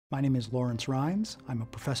My name is Laurence Rhines. I'm a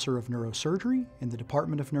professor of neurosurgery in the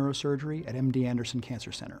Department of Neurosurgery at MD Anderson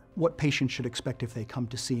Cancer Center. What patients should expect if they come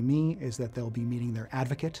to see me is that they'll be meeting their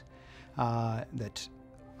advocate, that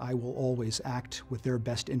I will always act with their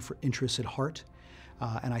best interests at heart.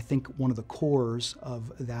 And I think one of the cores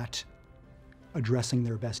of that addressing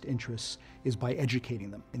their best interests is by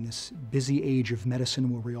educating them. In this busy age of medicine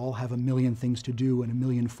where we all have a million things to do and a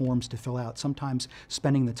million forms to fill out, sometimes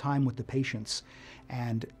spending the time with the patients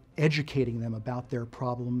and educating them about their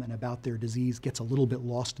problem and about their disease gets a little bit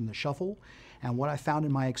lost in the shuffle. And what I found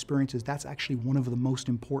in my experience is that's actually one of the most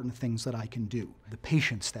important things that I can do. The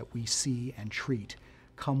patients that we see and treat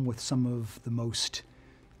come with some of the most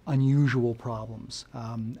unusual problems.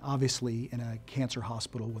 Obviously, in a cancer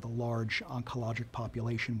hospital with a large oncologic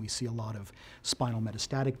population, we see a lot of spinal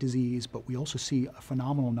metastatic disease, but we also see a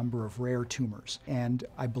phenomenal number of rare tumors. And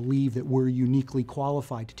I believe that we're uniquely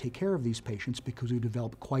qualified to take care of these patients because we've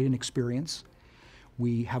developed quite an experience.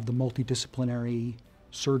 We have the multidisciplinary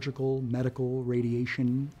surgical, medical,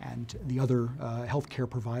 radiation, and the other healthcare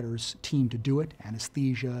providers team to do it,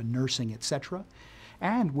 anesthesia, nursing, etc.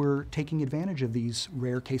 And we're taking advantage of these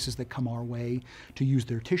rare cases that come our way to use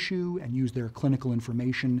their tissue and use their clinical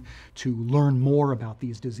information to learn more about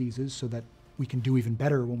these diseases so that we can do even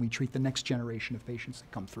better when we treat the next generation of patients that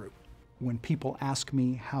come through. When people ask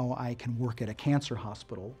me how I can work at a cancer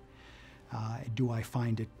hospital, do I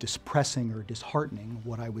find it depressing or disheartening?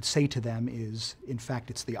 What I would say to them is, in fact,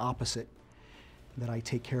 it's the opposite, that I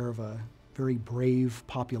take care of a very brave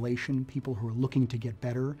population, people who are looking to get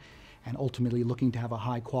better and ultimately looking to have a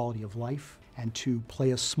high quality of life, and to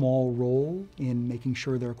play a small role in making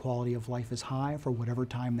sure their quality of life is high for whatever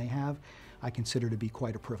time they have, I consider to be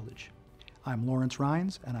quite a privilege. I'm Laurence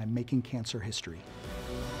Rhines, and I'm making cancer history.